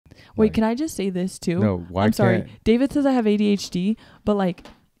Wait, Like, can I just say this too? no, why I'm sorry. can't David says I have ADHD, but like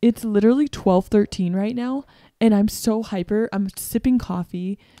it's literally 12:13 right now and I'm so hyper. I'm sipping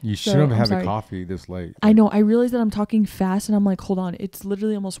coffee. you So, shouldn't I'm have the sorry. coffee this late? I know. I realize that I'm talking fast and I'm like, hold on. It's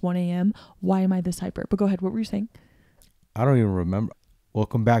literally almost 1 a.m. Why am I this hyper? But go ahead. What were you saying? I don't even remember.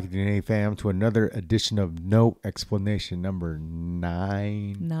 Welcome back, DNA fam, to another edition of No Explanation, number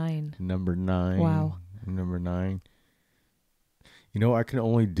 9. 9. Number 9. Wow. Number 9. You know, I can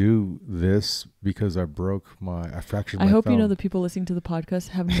only do this because I fractured my I hope thumb. you know the people listening to the podcast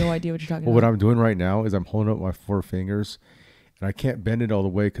have no idea what you're talking Well, what about. I'm doing right now is I'm holding up my 4 fingers, and I can't bend it all the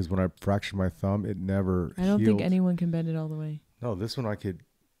way because when I fractured my thumb, it never I don't healed. think anyone can bend it all the way. No, this one I could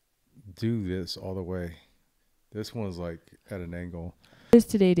do this all the way. This one's like at an angle. What is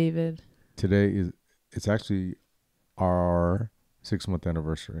today, David? Today it's actually our 6-month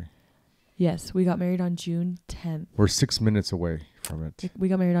anniversary. Yes, we got married on June 10th. We're 6 minutes away from it. We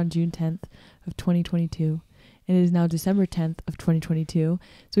got married on June 10th of 2022. And it is now December 10th of 2022.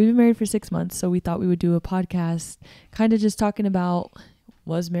 So we've been married for 6 months. So we thought we would do a podcast kind of just talking about,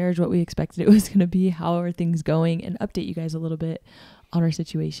 was marriage what we expected it was going to be? How are things going? And update you guys a little bit on our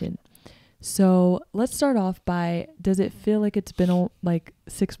situation. So let's start off by, does it feel like it's been like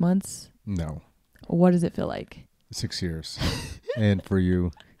 6 months? No. What does it feel like? 6 years. And for you?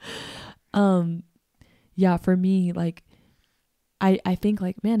 Yeah, for me, like, I think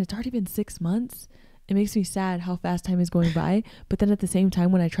like, man, it's already been 6 months. It makes me sad how fast time is going by. But then at the same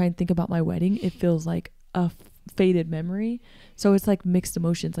time, when I try and think about my wedding, it feels like a faded memory. So it's like mixed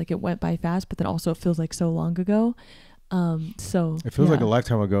emotions. Like it went by fast, but then also it feels like so long ago. So it feels like a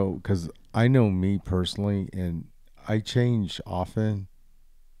lifetime ago because I know me personally, and I change often.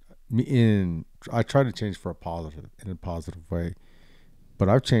 I try to change for in a positive way, but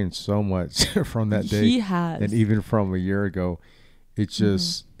I've changed so much from that day. He has, and even from a year ago. It's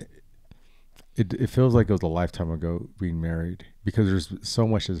just it feels like it was a lifetime ago being married because there's so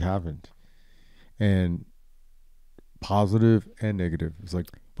much has happened, and positive and negative. It's like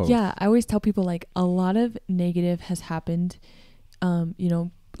both. Yeah, I always tell people like a lot of negative has happened. You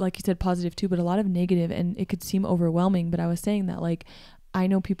know, like you said, positive too, but a lot of negative, and it could seem overwhelming. But I was saying that like I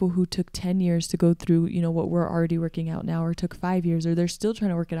know people who took 10 years to go through, you know, what we're already working out now, or took 5 years, or they're still trying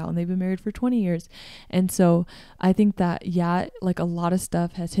to work it out and they've been married for 20 years. And so I think that, yeah, like a lot of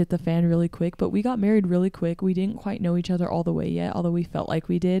stuff has hit the fan really quick, but we got married really quick. We didn't quite know each other all the way yet, although we felt like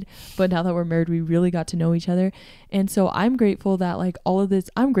we did. But now that we're married, we really got to know each other. And so I'm grateful that like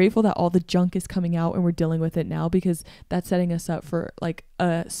I'm grateful that all the junk is coming out and we're dealing with it now, because that's setting us up for like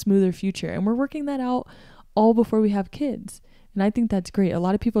a smoother future. And we're working that out all before we have kids. And I think that's great. A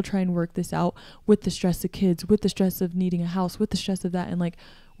lot of people try and work this out with the stress of kids, with the stress of needing a house, with the stress of that. And like,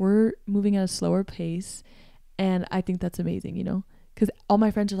 we're moving at a slower pace. And I think that's amazing, you know, because all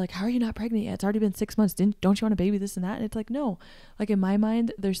my friends are like, how are you not pregnant yet? It's already been 6 months. Don't you want a baby, this and that? And it's like, no, like in my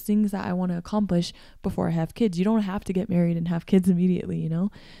mind, there's things that I want to accomplish before I have kids. You don't have to get married and have kids immediately, you know?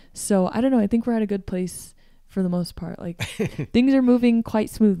 So I don't know. I think we're at a good place for the most part. Like things are moving quite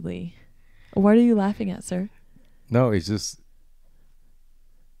smoothly. What are you laughing at, sir? No, it's just,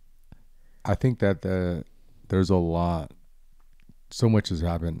 I think that there's a lot, so much has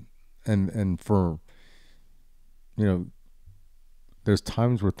happened, and for, you know, there's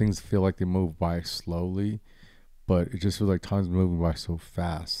times where things feel like they move by slowly, but it just feels like time's moving by so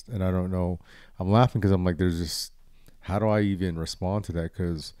fast, and I don't know. I'm laughing because I'm like, there's just, how do I even respond to that?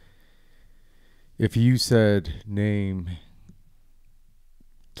 Because if you said name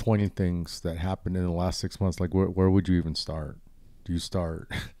 20 things that happened in the last 6 months, like where would you even start? Do you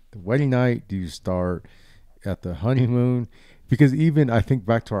start the wedding night? Do you start at the honeymoon? Because even I think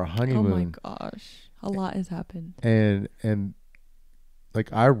back to our honeymoon. Oh my gosh, a lot has happened. And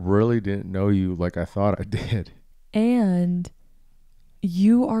like, I really didn't know you like I thought I did. And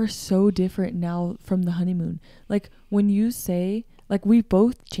you are so different now from the honeymoon. Like when you say, like, we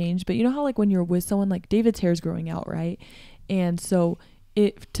both changed, but you know how like when you're with someone, like David's hair's growing out, right? And so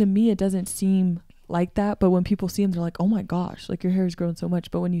to me it doesn't seem like that, but when people see him, they're like, oh my gosh, like your hair has grown so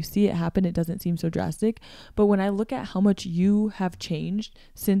much. But when you see it happen, it doesn't seem so drastic. But when I look at how much you have changed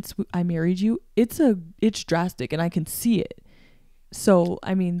since I married you, it's drastic, and I can see it. So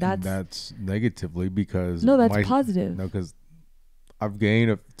I mean, that's negatively, because no, that's positive. No, because I've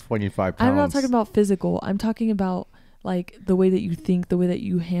gained 25 pounds. I'm not talking about physical. I'm talking about like the way that you think, the way that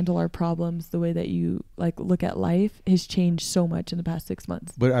you handle our problems, the way that you like look at life has changed so much in the past 6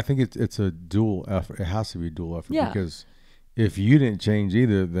 months. But I think it's a dual effort. It has to be a dual effort. Yeah. Because if you didn't change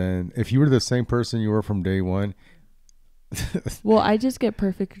either, then if you were the same person you were from day one. Well, I just get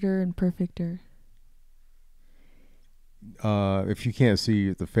perfecter and perfecter. if you can't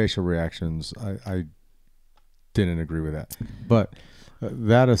see the facial reactions, I didn't agree with that. But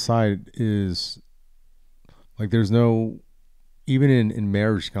that aside is like there's no, even in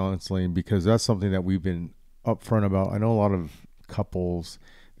marriage counseling, because that's something that we've been upfront about. I know a lot of couples,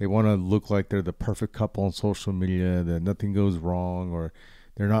 they want to look like they're the perfect couple on social media, that nothing goes wrong, or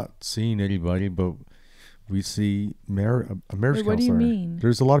they're not seeing anybody, but we see a marriage Wait, what do you counselor. mean?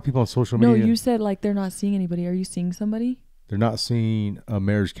 There's a lot of people on social No, media. you said like they're not seeing anybody. Are you seeing somebody? They're not seeing a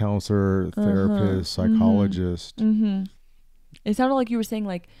marriage counselor, therapist, Mm-hmm. psychologist. Mm-hmm. It sounded like you were saying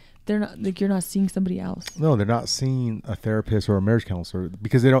like they're not, like you're not seeing somebody else. No, they're not seeing a therapist or a marriage counselor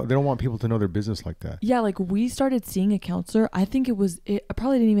because they don't want people to know their business like that. Yeah, like we started seeing a counselor. I think it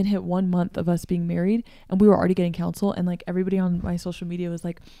probably didn't even hit 1 month of us being married, and we were already getting counsel. And like everybody on my social media was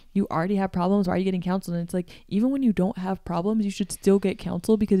like, "You already have problems. Why are you getting counsel?" And it's like, even when you don't have problems, you should still get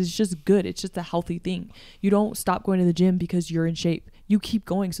counsel because it's just good. It's just a healthy thing. You don't stop going to the gym because you're in shape. You keep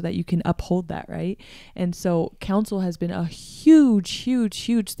going so that you can uphold that, right? And so counsel has been a huge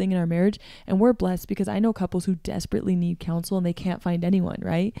thing in our marriage, and we're blessed because I know couples who desperately need counsel and they can't find anyone,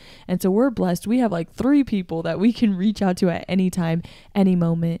 right? And so we're blessed. We have like 3 people that we can reach out to at any time, any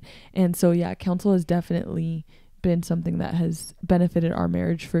moment. And so yeah, counsel has definitely been something that has benefited our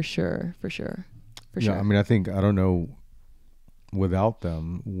marriage for sure. Yeah, I mean, I don't know without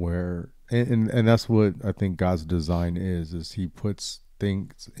them where, and that's what I think God's design is he puts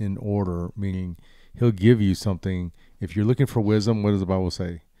things in order, meaning he'll give you something. If you're looking for wisdom, what does the Bible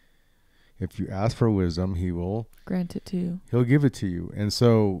say? If you ask for wisdom, he will grant it to you. He'll give it to you. And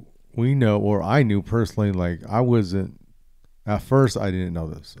so we know, or I knew personally, like I wasn't, at first I didn't know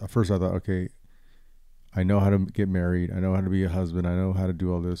this. At first I thought, okay, I know how to get married. I know how to be a husband. I know how to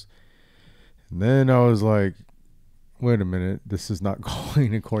do all this. And then I was like, wait a minute, this is not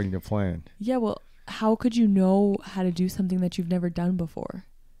going according to plan. Yeah, well, how could you know how to do something that you've never done before?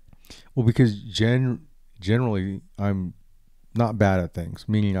 Well, because generally I'm not bad at things,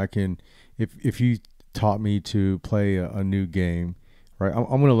 meaning I can, if you taught me to play a new game, right, I'm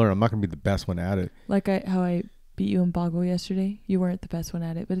going to learn. I'm not going to be the best one at it. Like how I beat you in Boggle yesterday. You weren't the best one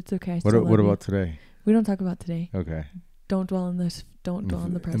at it, but it's okay. What about today? We don't talk about today. Okay. Don't dwell on this. Don't dwell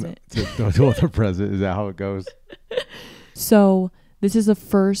on the present. Don't dwell on the present. Is that how it goes? So this is the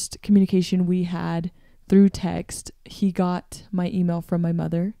first communication we had through text. He got my email from my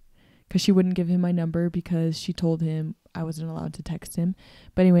mother because she wouldn't give him my number because she told him I wasn't allowed to text him.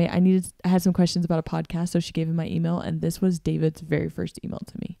 But anyway, I had some questions about a podcast, so she gave him my email, and this was David's very first email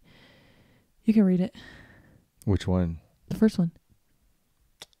to me. You can read it. Which one? The first one.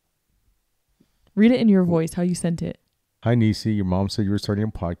 Read it in your voice, how you sent it. Hi, Nissi. Your mom said you were starting a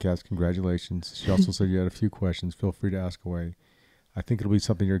podcast. Congratulations. She also said you had a few questions. Feel free to ask away. I think it'll be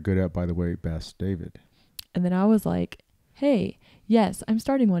something you're good at, by the way. Best, David. And then I was like, hey, yes, I'm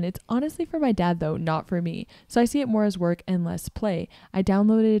starting one. It's honestly for my dad, though, not for me. So I see it more as work and less play. I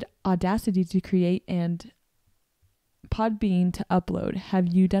downloaded Audacity to create and Podbean to upload.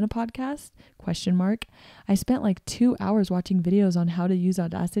 Have you done a podcast? ? I spent like 2 hours watching videos on how to use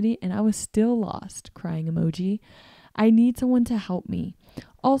Audacity, and I was still lost. Crying emoji. I need someone to help me.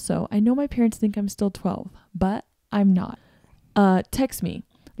 Also, I know my parents think I'm still 12, but I'm not. Text me.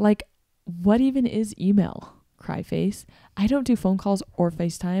 Like, what even is email? Cry face. I don't do phone calls or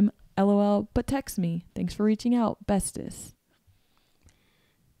FaceTime. LOL, but text me. Thanks for reaching out. Bestest.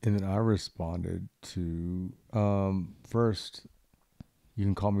 And then I responded to, first, you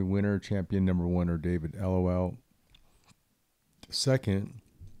can call me winner, champion, number one, or David, LOL. Second,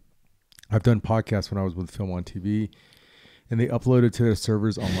 I've done podcasts when I was with Film on TV, and they upload it to their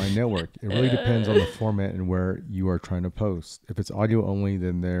server's online network. It really depends on the format and where you are trying to post. If it's audio only,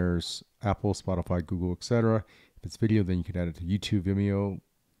 then there's Apple, Spotify, Google, etc. If it's video, then you can add it to YouTube, Vimeo,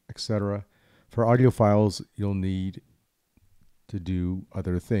 etc. For audio files, you'll need to do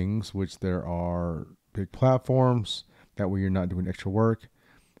other things, which there are big platforms. That way you're not doing extra work.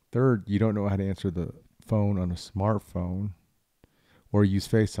 Third, you don't know how to answer the phone on a smartphone or use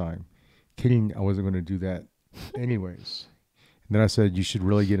FaceTime. Kidding, I wasn't going to do that anyways. And then I said you should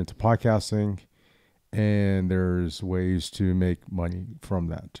really get into podcasting, and there's ways to make money from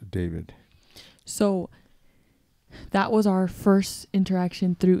that, David. So that was our first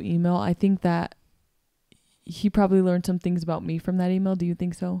interaction through email. I think that he probably learned some things about me from that email. Do you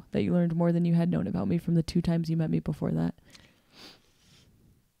think so? That you learned more than you had known about me from the 2 times you met me before that?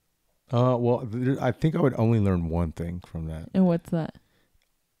 Well, I think I would only learn one thing from that. And what's that?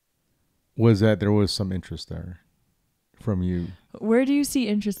 Was that there was some interest there from you. Where do you see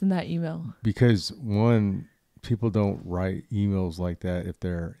interest in that email? Because one, people don't write emails like that if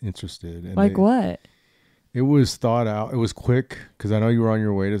they're interested. And like what? It was thought out. It was quick because I know you were on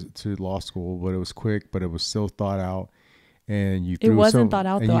your way to law school, but it was quick, but it was still thought out. And you It threw wasn't some, thought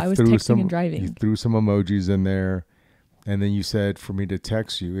out and though. you I was threw texting and some, you driving. threw some emojis in there, and then you said for me to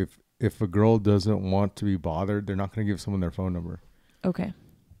text you. If a girl doesn't want to be bothered, they're not going to give someone their phone number. Okay.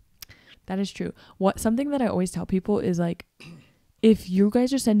 That is true. Something that I always tell people is like, if you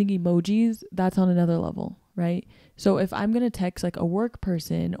guys are sending emojis, that's on another level, right? So if I'm going to text like a work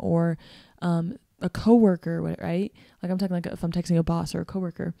person or a coworker, right? Like I'm talking like if I'm texting a boss or a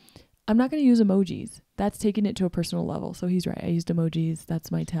coworker, I'm not going to use emojis. That's taking it to a personal level. So he's right. I used emojis.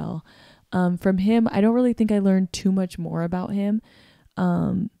 That's my tell. From him, I don't really think I learned too much more about him.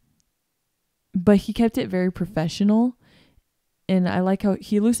 But he kept it very professional. And I like how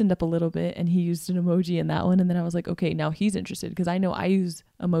he loosened up a little bit and he used an emoji in that one. And then I was like, okay, now he's interested because I know I use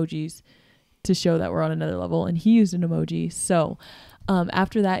emojis to show that we're on another level, and he used an emoji. So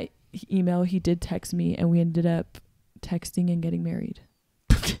after that email, he did text me and we ended up texting and getting married.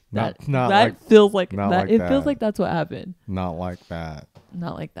 That feels like that. It feels like that's what happened. Not like that.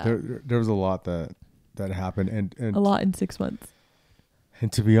 Not like that. There was a lot that happened, and a lot in 6 months.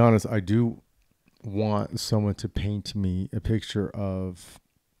 And to be honest, I do want someone to paint me a picture of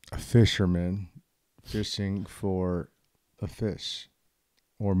a fisherman fishing for a fish,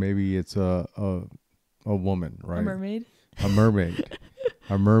 or maybe it's a woman, right? A mermaid.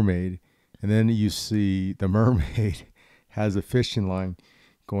 A mermaid, and then you see the mermaid has a fishing line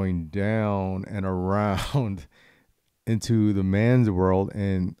going down and around into the man's world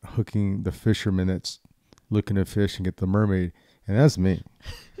and hooking the fisherman that's looking to fish and get the mermaid, and that's me.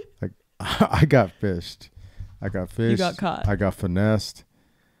 Like I got fished. You got caught. I got finessed.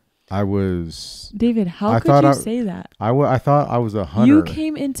 I was... David, how could you say that? I thought I was a hunter. You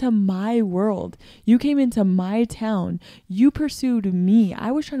came into my world. You came into my town. You pursued me.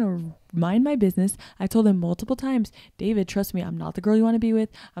 I was trying to mind my business. I told him multiple times, David, trust me, I'm not the girl you want to be with.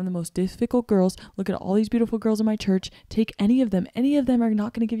 I'm the most difficult girls. Look at all these beautiful girls in my church. Take any of them. Any of them are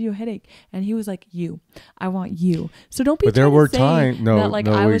not going to give you a headache. And he was like, I want you. So don't be but there trying were to say time, no, that like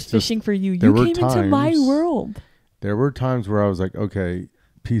no, I wait, was fishing just, for you. You came into my world. There were times where I was like, okay,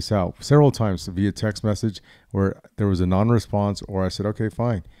 peace out. Several times via text message where there was a non-response, or I said, okay,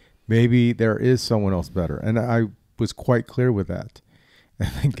 fine. Maybe there is someone else better. And I was quite clear with that.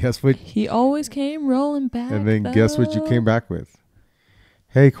 And then guess what? He always came rolling back. And then guess what you came back with?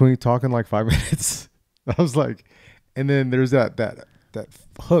 Hey, can we talk in like 5 minutes? I was like, and then there's that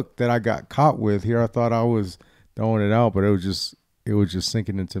hook that I got caught with here. I thought I was throwing it out, but it was just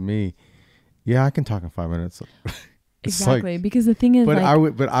sinking into me. Yeah, I can talk in 5 minutes. Exactly, like, because the thing is, but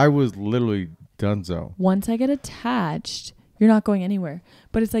like, I was literally donezo. Once I get attached, you're not going anywhere.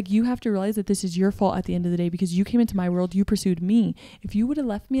 But it's like you have to realize that this is your fault at the end of the day because you came into my world, you pursued me. If you would have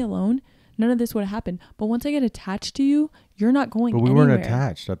left me alone, none of this would have happened. But once I get attached to you, you're not going anywhere. But we weren't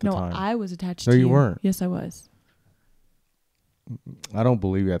attached at the time. No, I was attached to you. No, you weren't. Yes, I was. I don't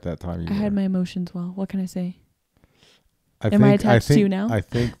believe at that time. I had my emotions well. What can I say? Am I attached to you now? I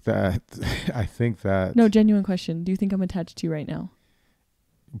think that. No, genuine question. Do you think I'm attached to you right now?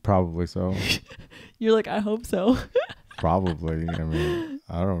 Probably so. You're like, I hope so. Probably. I mean,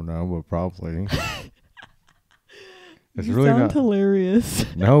 I don't know, but probably. It's you really sound not hilarious.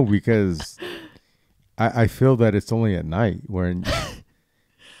 No, because I feel that it's only at night when.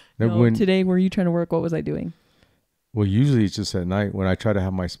 Today, were you trying to work? What was I doing? Well, usually it's just at night when I try to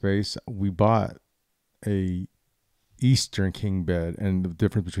have my space. We bought a Eastern king bed, and the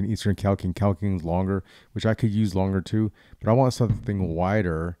difference between Eastern and Cal King's longer, which I could use longer too, but I want something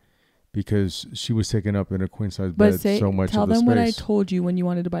wider because she was taking up in a queen size bed so much tell of the them space. What I told you when you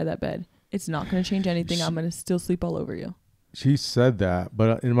wanted to buy that bed. It's not going to change anything. I'm going to still sleep all over you. She said that,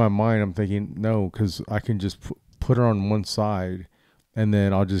 but in my mind I'm thinking no, because I can just put her on one side and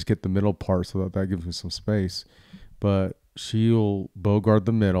then I'll just get the middle part so that gives me some space. But she'll bogart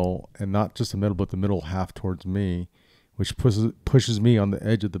the middle, and not just the middle, but the middle half towards me, which pushes me on the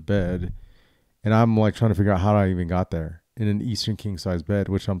edge of the bed. And I'm like trying to figure out how I even got there in an Eastern king size bed,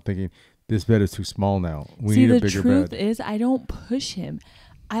 which I'm thinking this bed is too small now. We need a bigger bed. See, the truth is I don't push him.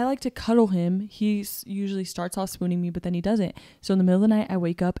 I like to cuddle him. He usually starts off spooning me, but then he doesn't. So in the middle of the night, I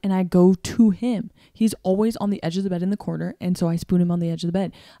wake up and I go to him. He's always on the edge of the bed in the corner, and so I spoon him on the edge of the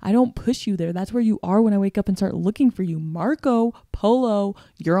bed. I don't push you there. That's where you are when I wake up and start looking for you. Marco, Polo,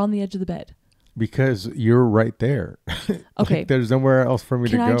 you're on the edge of the bed. Because you're right there. Okay. Like, there's nowhere else for me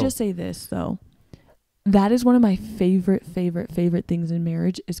to go. Can I just say this, though? That is one of my favorite things in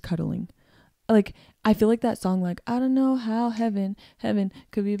marriage is cuddling. Like, I feel like that song, like, I don't know how heaven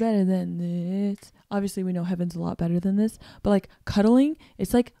could be better than this. Obviously, we know heaven's a lot better than this. But, like, cuddling,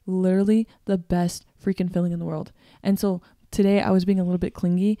 it's, like, literally the best freaking feeling in the world. And so today I was being a little bit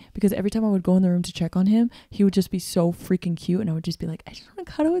clingy because every time I would go in the room to check on him, he would just be so freaking cute. And I would just be like, I just want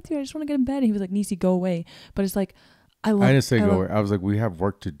to cuddle with you. I just want to get in bed. And he was like, Nissi, go away. But it's like, I didn't say go away. I was like, we have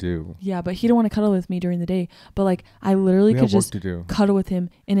work to do. Yeah, but he don't want to cuddle with me during the day. But like, I literally could just cuddle with him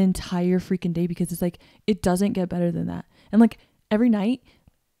an entire freaking day because it's like, it doesn't get better than that. And like every night,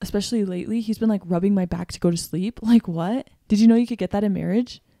 especially lately, he's been like rubbing my back to go to sleep. Like, what? Did you know you could get that in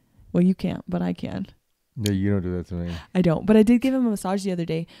marriage? Well, you can't, but I can. Yeah, you don't do that to me. I don't. But I did give him a massage the other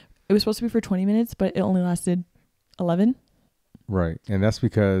day. It was supposed to be for 20 minutes, but it only lasted 11. Right. And that's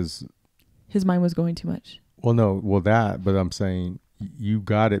because his mind was going too much. Well, no. Well, but I'm saying you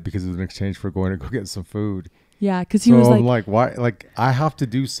got it because it was in exchange for going to go get some food. Yeah, because he was like... I'm like, why? Like, I have to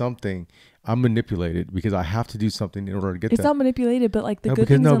do something. I'm manipulated because I have to do something in order to get that. It's not manipulated, but like the good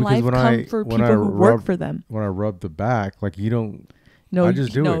things in life come for people who work for them. When I rub the back, like you don't... No, I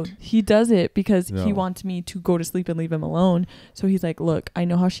just do it. He does it because he wants me to go to sleep and leave him alone. So he's like, look, I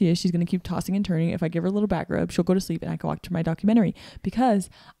know how she is. She's going to keep tossing and turning. If I give her a little back rub, she'll go to sleep and I can watch my documentary. Because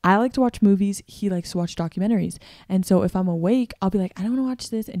I like to watch movies. He likes to watch documentaries. And so if I'm awake, I'll be like, I don't want to watch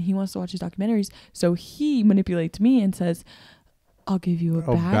this. And he wants to watch his documentaries. So he manipulates me and says, I'll give you a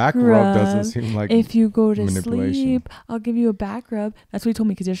back rub. Doesn't seem like if you go to sleep, I'll give you a back rub. That's what he told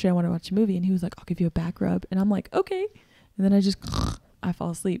me because yesterday I wanted to watch a movie. And he was like, I'll give you a back rub. And I'm like, okay. And then I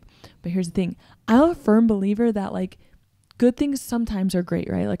fall asleep. But here's the thing. I'm a firm believer that like good things sometimes are great,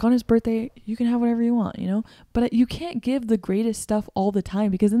 right? Like on his birthday, you can have whatever you want, you know? But you can't give the greatest stuff all the time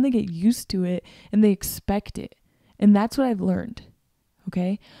because then they get used to it and they expect it. And that's what I've learned.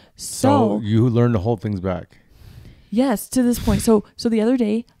 Okay? So you learned to hold things back. Yes, to this point. So the other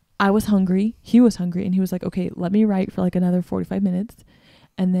day I was hungry. He was hungry and he was like, okay, let me write for like another 45 minutes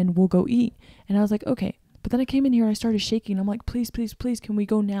and then we'll go eat. And I was like, okay. But then I came in here and I started shaking. I'm like, please, please, please, can we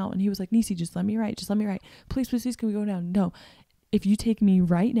go now? And he was like, Nissi, just let me write. Just let me write. Please, please, please, can we go now? No. If you take me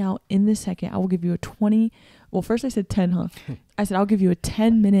right now in this second, I will give you a 20. Well, first I said 10, huh? I said, I'll give you a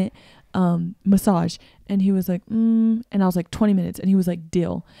 10-minute massage. And he was like, and I was like 20 minutes. And he was like,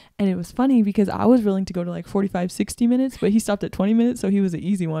 deal. And it was funny because I was willing to go to like 45, 60 minutes, but he stopped at 20 minutes. So he was an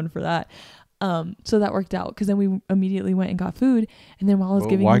easy one for that. So that worked out because then we immediately went and got food. And then while I was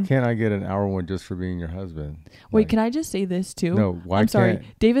giving why can't I get an hour one just for being your husband? Wait, can I just say this too? No, why I'm can't...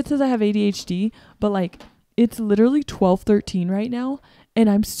 sorry. David says I have ADHD, but like it's literally 12:13 right now. And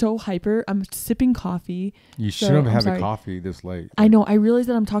I'm so hyper. I'm sipping coffee. You shouldn't have had a coffee this late. I know. I realize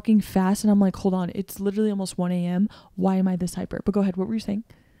that I'm talking fast and I'm like, hold on. It's literally almost 1 a.m. Why am I this hyper? But go ahead. What were you saying?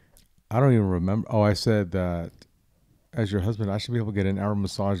 I don't even remember. Oh, I said that as your husband, I should be able to get an hour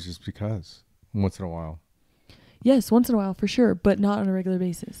massage just because once in a while. Yes, once in a while for sure, but not on a regular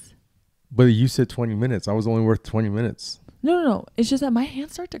basis. But you said 20 minutes. I was only worth 20 minutes. No. It's just that my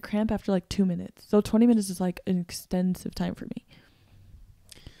hands start to cramp after like 2 minutes. So 20 minutes is like an extensive time for me.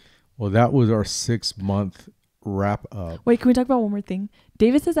 Well, that was our 6-month wrap up. Wait, can we talk about one more thing?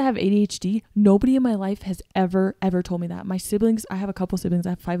 David says I have ADHD. Nobody in my life has ever told me that. My siblings, I have a couple siblings.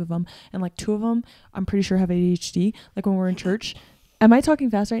 I have 5 of them. And like 2 of them, I'm pretty sure have ADHD. Like when we're in church. Am I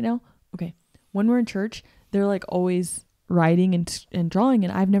talking fast right now? Okay. When we're in church, they're like always writing and drawing.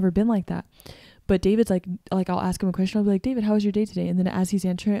 And I've never been like that. But David's like I'll ask him a question. I'll be like, David, how was your day today? And then as he's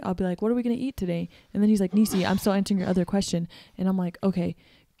answering it, I'll be like, what are we going to eat today? And then he's like, Nissi, I'm still answering your other question. And I'm like, okay.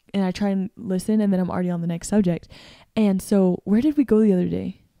 And I try and listen, and then I'm already on the next subject. And so where did we go the other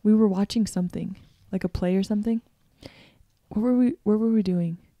day? We were watching something, like a play or something. Where were we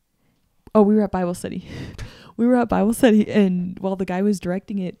doing? Oh, we were at Bible study. We were at Bible study, and while the guy was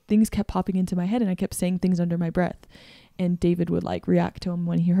directing it, things kept popping into my head, and I kept saying things under my breath. And David would like react to them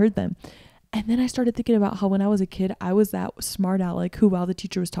when he heard them. And then I started thinking about how when I was a kid, I was that smart aleck who, while the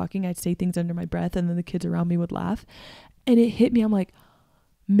teacher was talking, I'd say things under my breath, and then the kids around me would laugh. And it hit me. I'm like,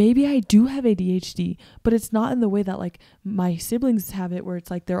 maybe I do have ADHD, but it's not in the way that like my siblings have it, where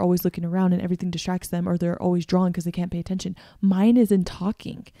it's like they're always looking around and everything distracts them, or they're always drawing because they can't pay attention. Mine is in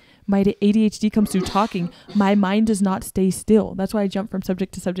talking. My ADHD comes through talking. My mind does not stay still. That's why I jump from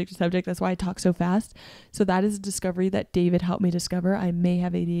subject to subject to subject. That's why I talk so fast. So that is a discovery that David helped me discover. I may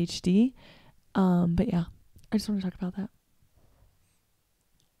have ADHD. But yeah, I just want to talk about that.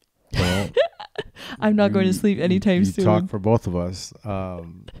 Well, I'm not going to sleep anytime soon. Talk for both of us.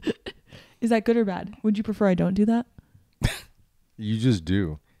 Is that good or bad? Would you prefer I don't do that? You just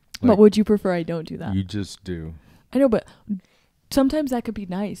do. But would you prefer I don't do that? You just do. I know, but sometimes that could be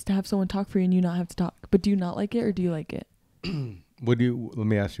nice to have someone talk for you and you not have to talk. But do you not like it, or do you like it? Let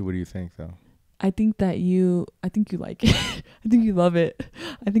me ask you, what do you think though? I think you like it. I think you love it.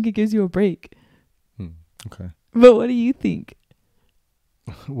 I think it gives you a break. Okay. But what do you think?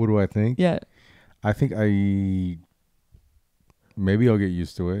 What do I think? Yeah. I think maybe I'll get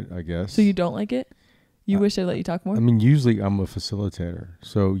used to it, I guess. So you don't like it? You wish I let you talk more? I mean, usually I'm a facilitator.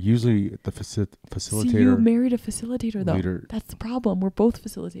 So usually the facilitator. See, you married a facilitator, though. Leader. That's the problem. We're both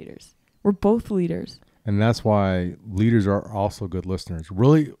facilitators. We're both leaders. And that's why leaders are also good listeners.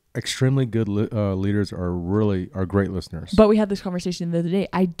 Really extremely good leaders are great listeners. But we had this conversation the other day.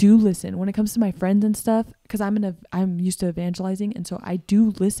 I do listen when it comes to my friends and stuff, because I'm used to evangelizing, and so I do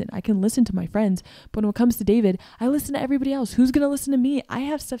listen. I can listen to my friends, but when it comes to David, I listen to everybody else. Who's going to listen to me? I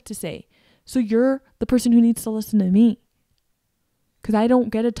have stuff to say. So you're the person who needs to listen to me, because I don't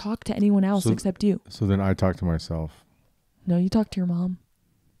get to talk to anyone else except you. So then I talk to myself. No, you talk to your mom.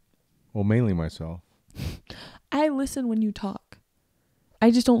 Well, mainly myself. I listen when you talk.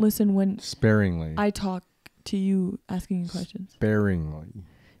 I just don't listen when sparingly I talk to you asking you questions. Sparingly.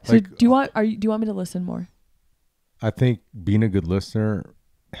 So do you want me to listen more? I think being a good listener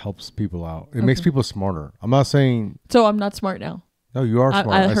helps people out. It makes people smarter. I'm not saying. So I'm not smart now. No, you are smart.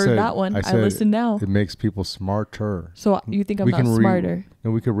 I heard that one. I listen now. It makes people smarter. So you think I'm not smarter?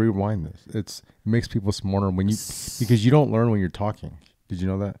 No, we could rewind this. It makes people smarter because you don't learn when you're talking. Did you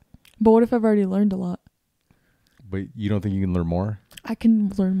know that? But what if I've already learned a lot? But you don't think you can learn more? I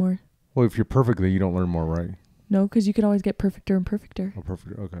can learn more. Well, if you're perfect, then you don't learn more, right? No, because you can always get perfecter and perfecter. Oh,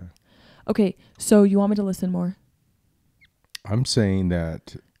 perfect. Okay. Okay, so you want me to listen more? I'm saying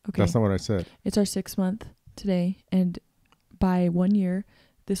that. Okay. That's not what I said. It's our 6th month today, and by 1 year,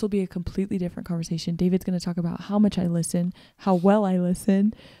 this will be a completely different conversation. David's going to talk about how much I listen, how well I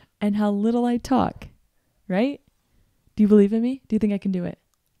listen, and how little I talk. Right? Do you believe in me? Do you think I can do it?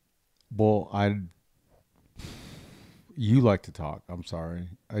 Well, you like to talk. I'm sorry.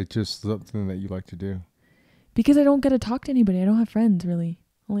 It's just something that you like to do. Because I don't get to talk to anybody. I don't have friends, really.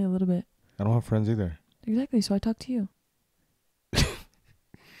 Only a little bit. I don't have friends either. Exactly. So I talk to you.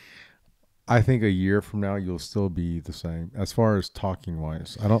 I think a year from now you'll still be the same as far as talking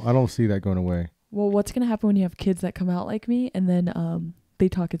wise. I don't see that going away. Well, what's gonna happen when you have kids that come out like me and then they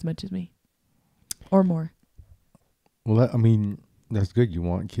talk as much as me, or more? Well, that's good. You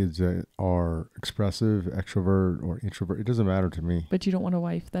want kids that are expressive, extrovert, or introvert. It doesn't matter to me. But you don't want a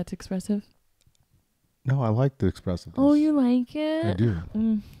wife that's expressive? No, I like the expressiveness. Oh, you like it? I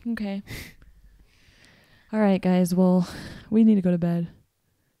do. Okay. All right, guys. Well, we need to go to bed.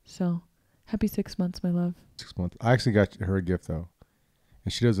 So, happy 6 months, my love. 6 months. I actually got her a gift, though.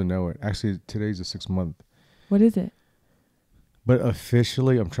 And she doesn't know it. Actually, today's the 6th month. What is it? But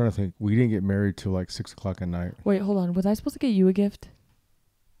officially, I'm trying to think. We didn't get married till like 6 o'clock at night. Wait, hold on. Was I supposed to get you a gift?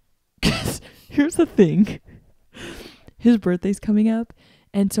 Because here's the thing. His birthday's coming up.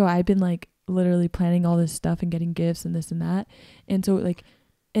 And so I've been like literally planning all this stuff and getting gifts and this and that. And so like,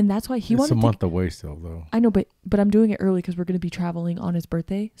 and that's why he wanted to. It's a month away still, though. I know, but I'm doing it early because we're going to be traveling on his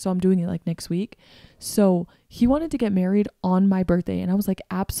birthday. So I'm doing it like next week. So he wanted to get married on my birthday. And I was like,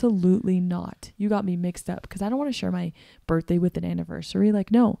 absolutely not. You got me mixed up because I don't want to share my birthday with an anniversary.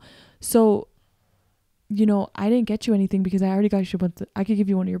 Like, no. So, I didn't get you anything because I already got you. I could give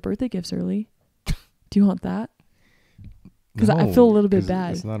you one of your birthday gifts early. Do you want that? Because I feel a little bit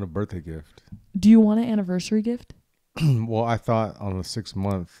bad. It's not a birthday gift. Do you want an anniversary gift? Well, I thought on the 6th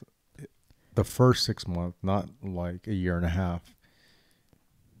month, the first 6 month, not like a year and a half,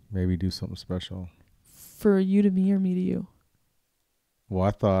 maybe do something special. For you to me or me to you? Well,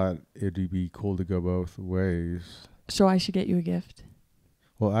 I thought it'd be cool to go both ways. So I should get you a gift?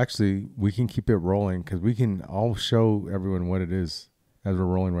 Well, actually, we can keep it rolling because I'll show everyone what it is as we're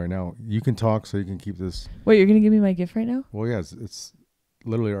rolling right now. You can talk so you can keep this. Wait, you're going to give me my gift right now? Well, yes, it's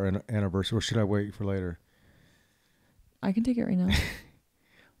literally our anniversary. Or should I wait for later? I can take it right now.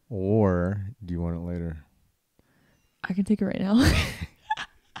 Or do you want it later? I can take it right now.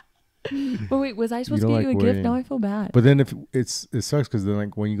 But wait, was I supposed to get you a gift? Now I feel bad. But then if it sucks because then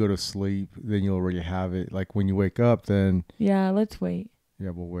like when you go to sleep, then you'll already have it. Like when you wake up, then yeah, let's wait. Yeah,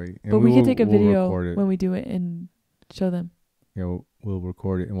 we'll wait. And but we can take a video when we do it and show them. Yeah, we'll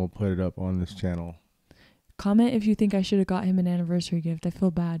record it and we'll put it up on this channel. Comment if you think I should have got him an anniversary gift. I feel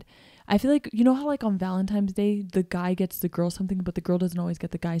bad. I feel like, you know how like on Valentine's Day, the guy gets the girl something, but the girl doesn't always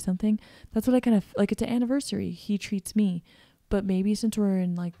get the guy something? That's what I kind of, like it's an anniversary. He treats me. But maybe since we're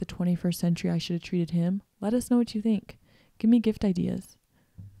in like the 21st century, I should have treated him. Let us know what you think. Give me gift ideas.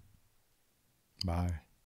 Bye.